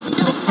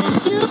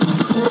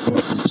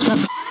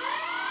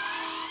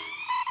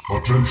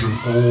Attention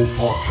all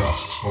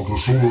podcasts of the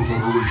Solar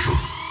Federation.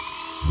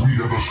 We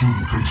have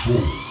assumed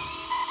control.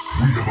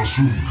 We have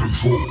assumed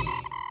control.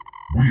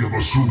 We have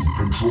assumed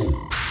control. The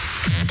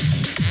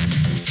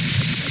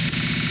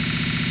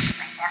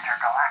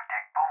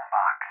Intergalactic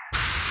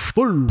Boombox.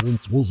 There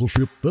once was a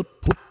ship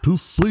that put to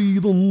sea.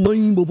 The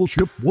name of the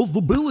ship was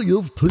the Billy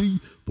of Tea.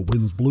 The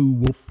winds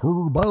blew up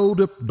her bow,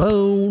 dipped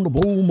down to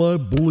blow my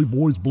bully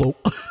boys blow.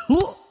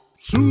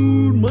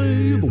 Soon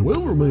may the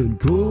Wellerman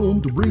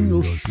come to bring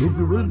us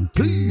sugar and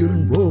tea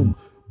and rum.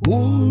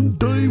 One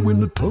day when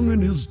the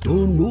tonguing is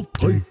done, we'll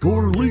take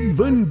our leave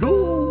and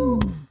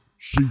go.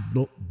 She'd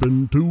not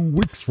been 2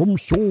 weeks from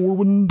shore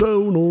when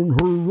down on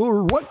her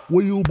a right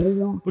whale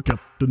bore. The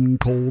captain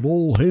called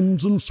all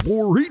hands and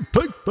swore he'd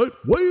take that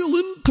whale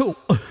in tow.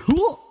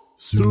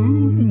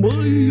 Soon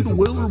may the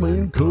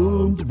Wellerman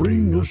come to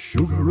bring us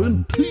sugar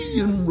and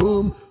tea and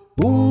rum.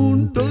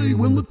 One day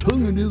when the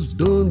tonguing is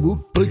done,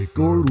 we'll take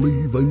our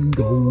leave and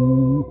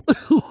go.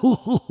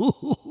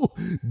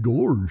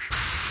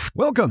 Gorsh.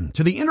 Welcome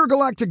to the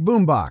Intergalactic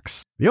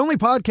Boombox, the only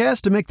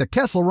podcast to make the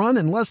Kessel Run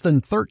in less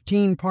than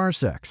 13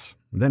 parsecs.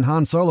 Then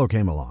Han Solo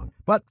came along.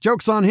 But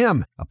joke's on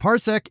him. A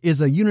parsec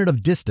is a unit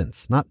of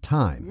distance, not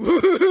time.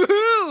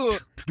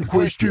 The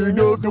question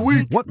of the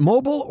week. What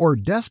mobile or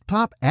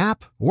desktop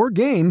app or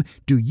game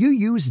do you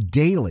use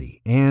daily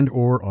and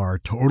or are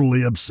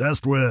totally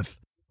obsessed with?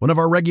 One of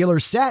our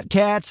regular Sat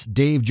Cats,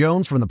 Dave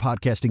Jones from the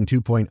Podcasting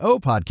 2.0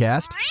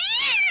 podcast,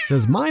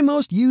 says, my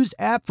most used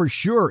app for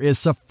sure is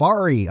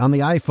Safari on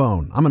the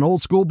iPhone. I'm an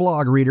old school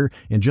blog reader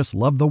and just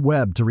love the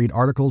web to read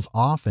articles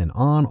off and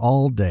on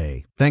all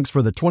day. Thanks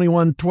for the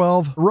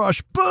 2112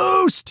 Rush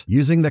Boost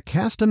using the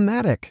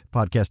Cast-O-Matic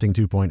Podcasting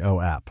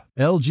 2.0 app.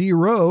 LG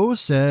Rowe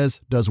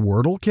says, does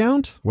Wordle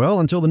count? Well,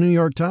 until the New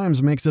York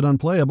Times makes it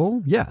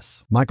unplayable,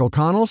 yes. Michael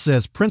Connell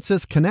says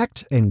Princess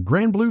Connect and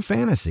Grand Blue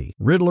Fantasy.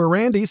 Riddler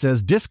Randy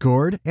says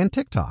Discord and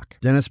TikTok.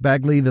 Dennis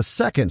Bagley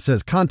II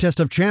says Contest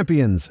of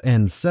Champions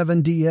and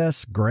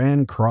 7DS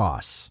Grand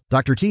Cross.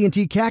 Dr.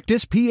 TNT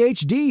Cactus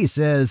PhD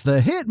says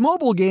the hit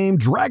mobile game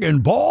Dragon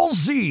Ball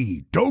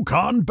Z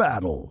Dokkan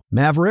Battle.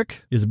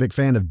 Maverick is a big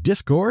fan of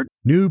Discord.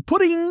 New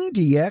Pudding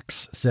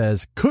DX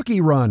says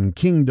Cookie Run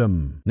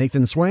Kingdom.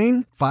 Nathan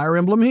Swain, Fire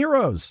Emblem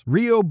Heroes.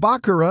 Rio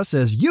Bakura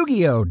says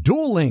Yu-Gi-Oh!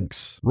 Duel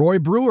Links. Roy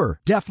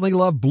Brewer, definitely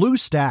love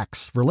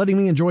BlueStacks for letting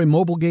me enjoy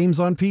mobile games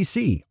on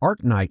PC.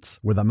 Arc Knights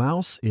with a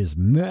mouse is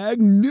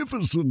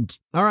magnificent.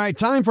 All right,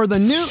 time for the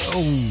new...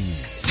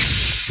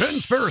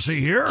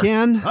 Conspiracy here.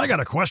 Ken? I got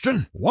a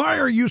question. Why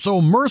are you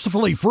so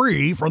mercifully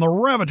free from the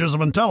ravages of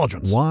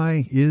intelligence?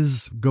 Why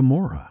is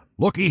Gamora?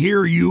 Looky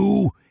here,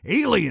 you.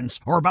 Aliens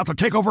are about to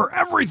take over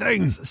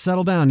everything.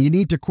 Settle down. You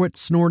need to quit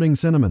snorting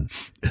cinnamon.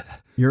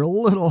 You're a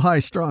little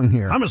high-strung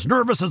here. I'm as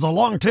nervous as a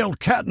long-tailed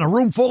cat in a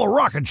room full of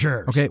rocking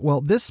chairs. Okay,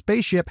 well, this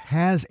spaceship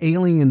has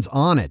aliens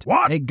on it.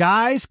 What? Hey,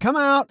 guys, come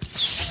out.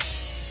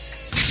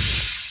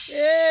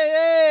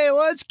 Hey,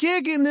 what's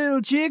kicking,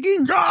 little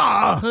chicken?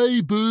 Ah!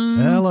 Hey, boo.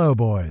 Hello,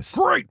 boys.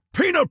 Great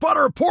peanut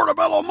butter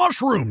portobello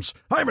mushrooms.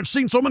 I haven't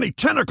seen so many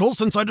tentacles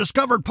since I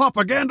discovered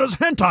Propaganda's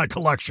hentai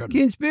collection.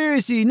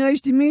 Conspiracy,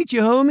 nice to meet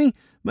you, homie.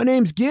 My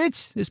name's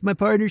Gitz. This is my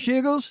partner,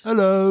 Shiggles.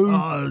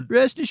 Hello.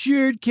 Rest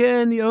assured,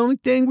 Ken, the only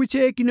thing we're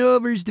taking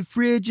over is the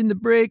fridge in the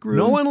break room.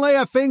 No one lay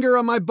a finger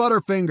on my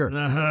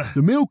Butterfinger.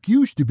 The milk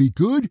used to be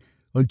good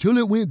until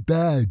it went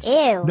bad.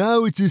 Ew.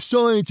 Now it's a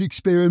science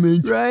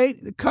experiment. Right?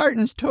 The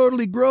carton's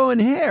totally growing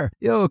hair.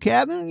 Yo,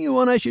 Captain, you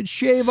want I should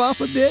shave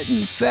off a bit and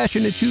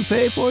fashion a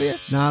toupee for you?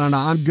 No,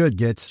 I'm good,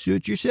 Gitz.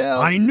 Suit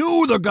yourself. I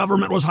knew the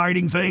government was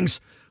hiding things.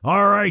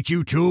 All right,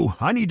 you two.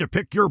 I need to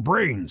pick your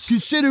brains.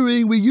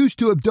 Considering we used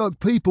to abduct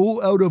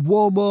people out of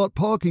Walmart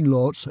parking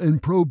lots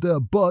and probe their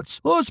butts,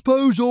 I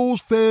suppose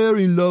all's fair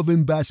in love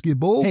and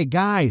basketball. Hey,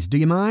 guys, do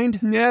you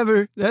mind?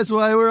 Never. That's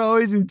why we're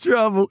always in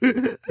trouble.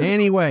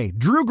 Anyway,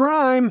 Drew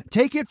Grime,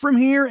 take it from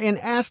here and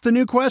ask the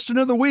new question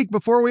of the week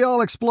before we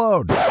all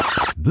explode.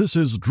 This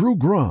is Drew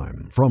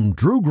Grime from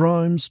Drew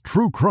Grime's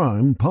True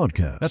Crime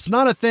Podcast. That's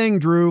not a thing,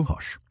 Drew.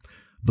 Hush.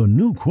 The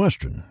new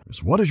question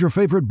is, what is your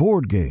favorite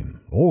board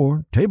game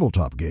or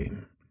tabletop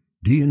game?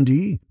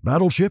 D&D,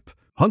 Battleship,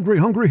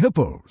 Hungry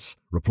Hippos?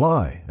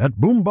 Reply at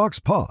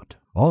BoomboxPod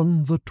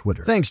on the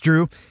Twitter. Thanks,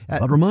 Drew.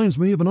 That reminds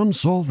me of an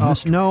unsolved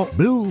mystery. No.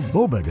 Bill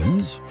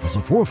Bobeggins was a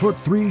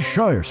 4'3"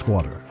 Shire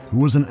squatter who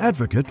was an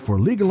advocate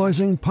for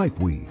legalizing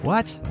pipeweed.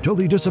 What? Until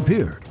he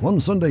disappeared one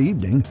Sunday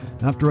evening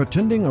after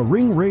attending a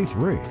ring wraith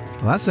rave.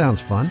 Well, that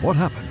sounds fun. What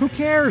happened? Who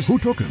cares? Who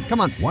took him?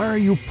 Come on. Why are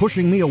you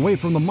pushing me away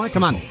from the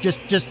microphone? Come on,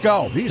 just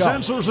go. These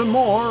answers and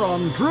more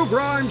on Drew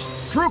Grime's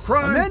True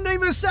Crime. I'm ending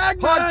the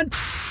segment!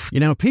 You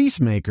know,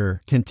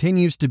 Peacemaker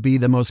continues to be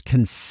the most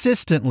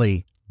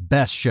consistently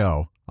best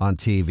show on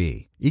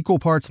TV. Equal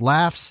parts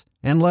laughs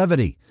and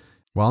levity.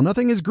 While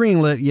nothing is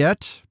greenlit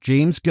yet,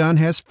 James Gunn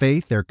has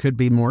faith there could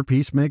be more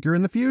Peacemaker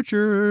in the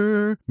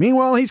future.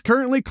 Meanwhile, he's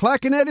currently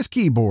clacking at his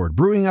keyboard,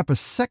 brewing up a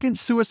second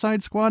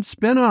Suicide Squad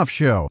spin-off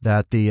show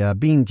that the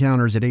bean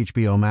counters at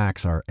HBO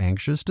Max are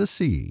anxious to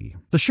see.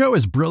 The show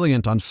is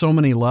brilliant on so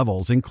many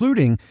levels,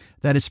 including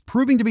that it's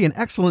proving to be an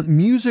excellent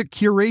music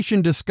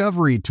curation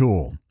discovery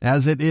tool,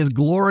 as it is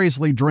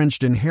gloriously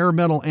drenched in hair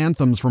metal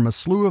anthems from a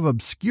slew of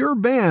obscure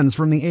bands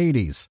from the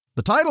 80s.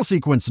 The title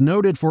sequence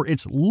noted for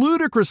its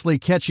ludicrously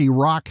catchy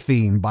rock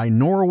theme by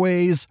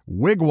Norway's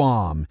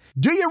Wigwam.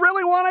 Do you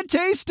really want to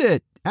taste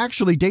it?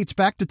 Actually dates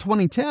back to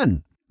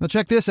 2010. Now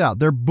check this out.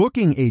 Their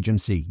booking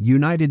agency,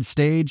 United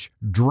Stage,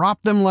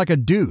 dropped them like a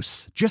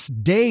deuce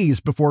just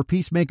days before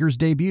Peacemaker's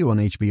debut on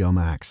HBO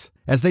Max,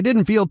 as they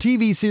didn't feel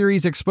TV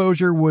series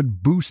exposure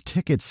would boost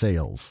ticket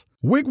sales.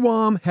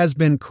 Wigwam has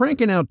been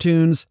cranking out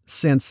tunes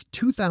since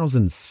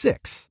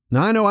 2006.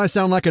 Now, I know I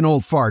sound like an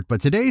old fart,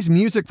 but today's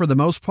music, for the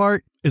most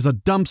part, is a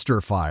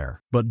dumpster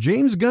fire. But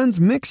James Gunn's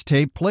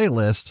mixtape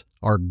playlist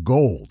are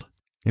gold.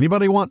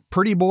 Anybody want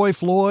Pretty Boy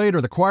Floyd or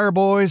the Choir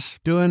Boys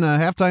doing a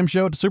halftime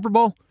show at the Super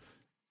Bowl?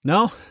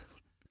 No?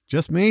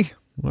 Just me?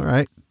 All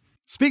right.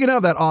 Speaking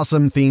of that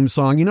awesome theme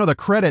song, you know the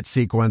credit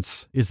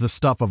sequence is the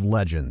stuff of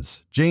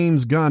legends.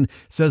 James Gunn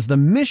says the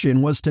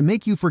mission was to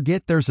make you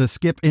forget there's a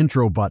skip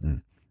intro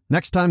button.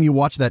 Next time you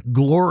watch that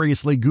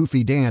gloriously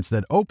goofy dance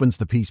that opens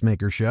the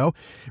Peacemaker show,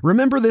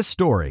 remember this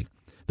story.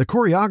 The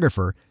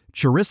choreographer,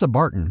 Charissa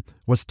Barton,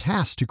 was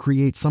tasked to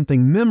create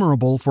something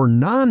memorable for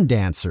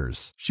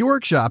non-dancers. She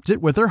workshopped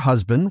it with her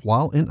husband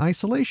while in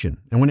isolation,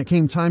 and when it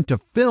came time to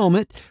film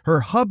it,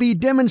 her hubby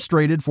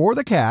demonstrated for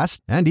the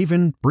cast and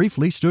even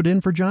briefly stood in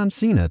for John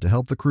Cena to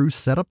help the crew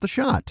set up the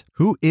shot.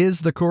 Who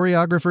is the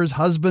choreographer's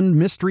husband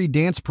mystery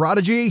dance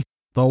prodigy?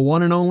 The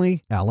one and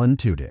only Alan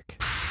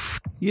Tudyk.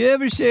 You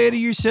ever say to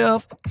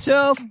yourself,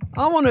 "Self,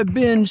 I want to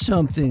binge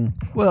something"?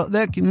 Well,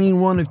 that can mean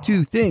one of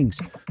two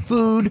things,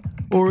 food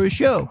or a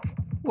show.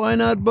 Why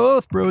not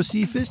both, bro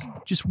Cephas?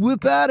 Just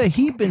whip out a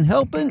heaping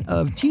helping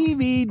of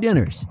TV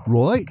dinners.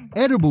 Right?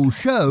 Edible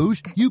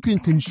shows you can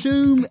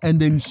consume and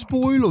then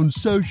spoil on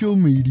social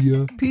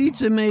media.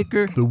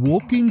 Peacemaker, The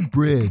Walking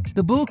Bread,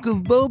 The Book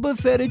of Boba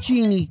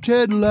Fettuccine,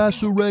 Ted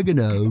Lasso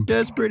Oregano,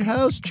 Desperate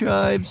House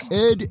Chives,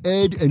 Ed,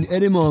 and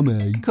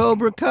Edamame,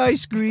 Cobra Kai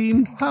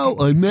Scream. How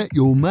I Met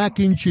Your Mac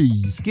and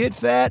Cheese. Get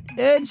fat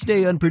and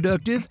stay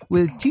unproductive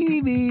with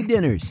TV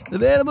dinners.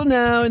 Available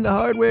now in the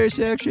hardware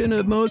section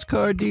of most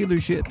car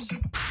dealerships.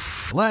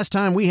 Last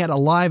time we had a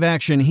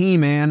live-action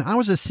He-Man, I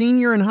was a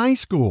senior in high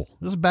school.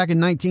 This was back in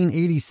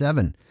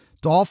 1987.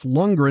 Dolph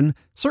Lundgren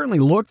certainly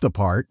looked the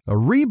part. A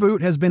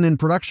reboot has been in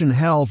production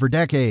hell for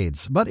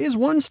decades, but is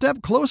one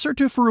step closer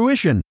to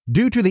fruition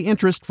due to the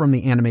interest from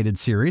the animated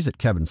series that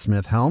Kevin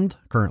Smith helmed,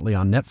 currently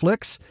on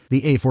Netflix.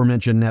 The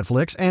aforementioned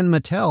Netflix and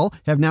Mattel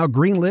have now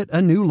greenlit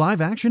a new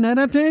live-action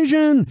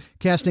adaptation,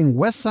 casting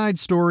West Side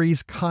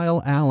Story's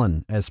Kyle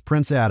Allen as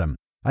Prince Adam.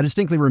 I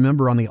distinctly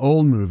remember on the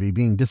old movie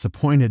being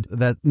disappointed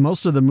that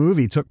most of the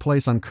movie took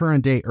place on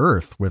current-day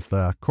Earth with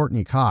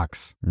Courtney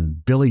Cox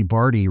and Billy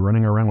Barty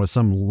running around with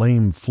some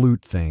lame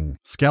flute thing.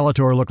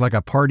 Skeletor looked like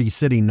a Party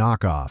City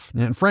knockoff.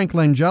 And Frank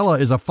Langella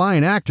is a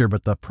fine actor,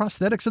 but the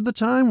prosthetics of the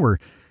time were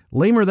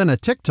lamer than a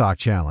TikTok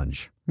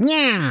challenge.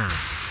 Yeah.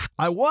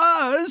 I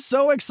was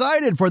so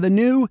excited for the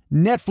new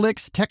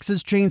Netflix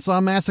Texas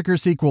Chainsaw Massacre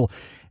sequel,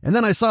 and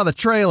then I saw the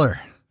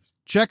trailer.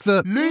 Check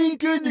the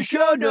Link in the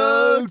show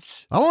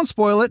notes. I won't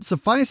spoil it.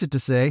 Suffice it to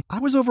say, I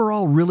was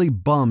overall really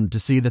bummed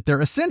to see that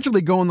they're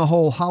essentially going the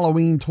whole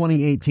Halloween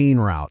 2018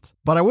 route.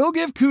 But I will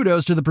give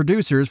kudos to the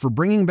producers for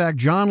bringing back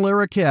John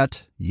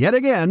Larroquette, yet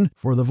again,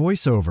 for the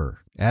voiceover,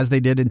 as they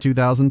did in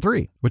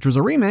 2003, which was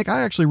a remake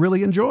I actually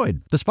really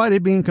enjoyed, despite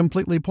it being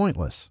completely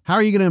pointless. How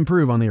are you going to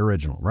improve on the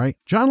original, right?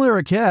 John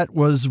Larroquette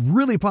was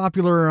really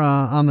popular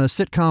on the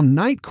sitcom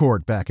Night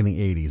Court back in the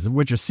 80s, of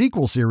which a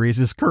sequel series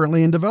is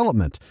currently in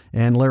development,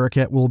 and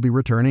Larroquette will be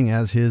returning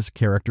as his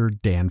character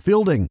Dan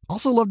Fielding.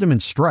 Also loved him in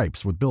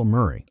Stripes with Bill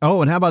Murray.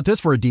 Oh, and how about this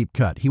for a deep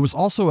cut? He was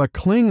also a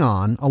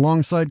Klingon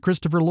alongside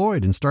Christopher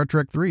Lloyd in Star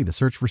Trek III, The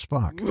Search for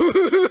Spock.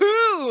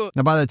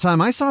 Now, by the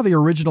time I saw the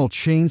original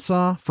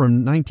Chainsaw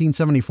from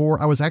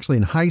 1974, I was actually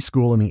in high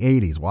school in the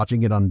 80s,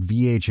 watching it on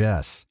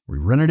VHS. We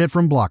rented it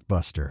from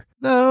Blockbuster.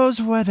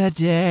 Those were the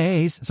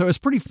days. So it's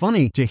pretty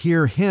funny to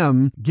hear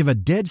him give a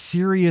dead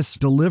serious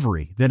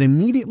delivery that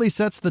immediately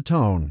sets the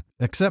tone,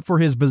 except for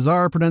his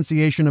bizarre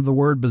pronunciation of the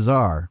word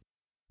bizarre.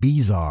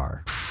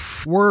 Bizarre.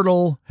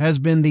 Wordle has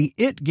been the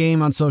it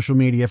game on social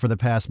media for the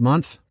past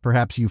month.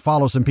 Perhaps you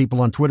follow some people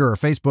on Twitter or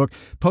Facebook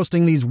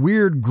posting these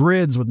weird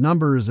grids with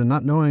numbers and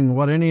not knowing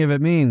what any of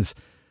it means.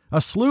 A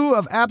slew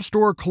of App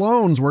Store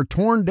clones were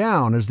torn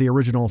down as the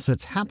original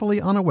sits happily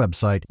on a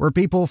website where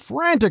people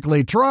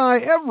frantically try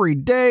every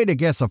day to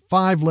guess a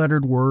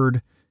 5-lettered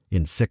word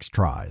in 6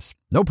 tries.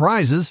 No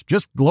prizes,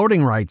 just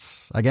gloating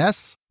rights, I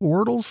guess.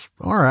 Wordle's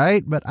all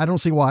right, but I don't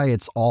see why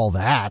it's all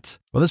that.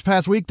 Well, this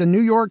past week, the New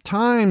York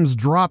Times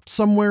dropped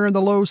somewhere in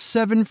the low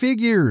 7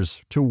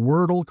 figures to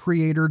Wordle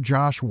creator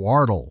Josh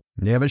Wardle.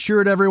 They have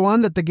assured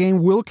everyone that the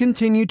game will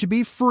continue to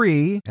be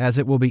free, as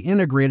it will be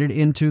integrated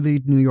into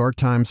the New York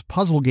Times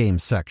puzzle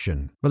games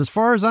section. But as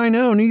far as I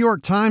know, New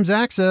York Times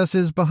Access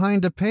is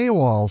behind a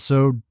paywall,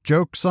 so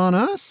joke's on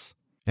us?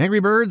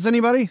 Angry Birds,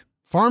 anybody?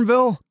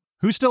 Farmville?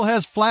 Who still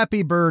has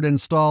Flappy Bird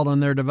installed on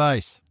their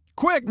device?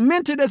 Quick,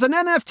 mint it as an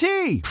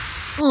NFT!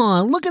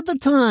 Aw, look at the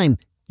time.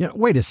 Yeah,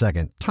 wait a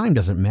second. Time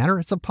doesn't matter.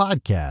 It's a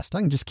podcast.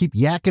 I can just keep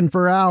yakking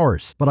for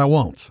hours. But I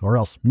won't, or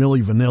else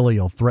Milli Vanilli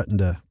will threaten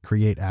to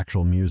create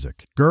actual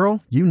music.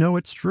 Girl, you know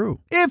it's true.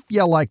 If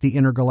you like the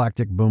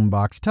Intergalactic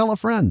Boombox, tell a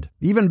friend.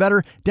 Even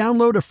better,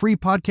 download a free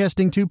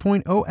Podcasting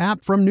 2.0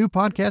 app from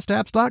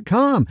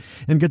newpodcastapps.com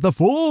and get the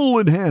full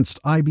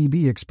enhanced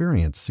IBB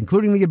experience,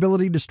 including the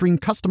ability to stream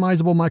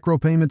customizable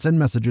micropayments and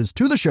messages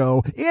to the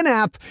show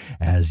in-app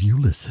as you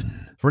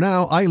listen. For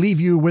now, I leave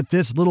you with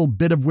this little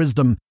bit of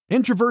wisdom.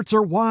 Introverts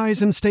are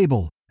wise and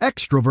stable.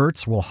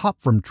 Extroverts will hop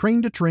from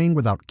train to train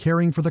without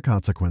caring for the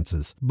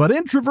consequences. But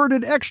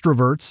introverted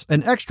extroverts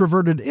and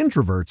extroverted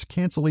introverts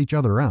cancel each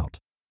other out.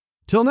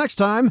 Till next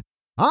time,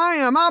 I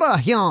am out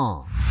of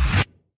here.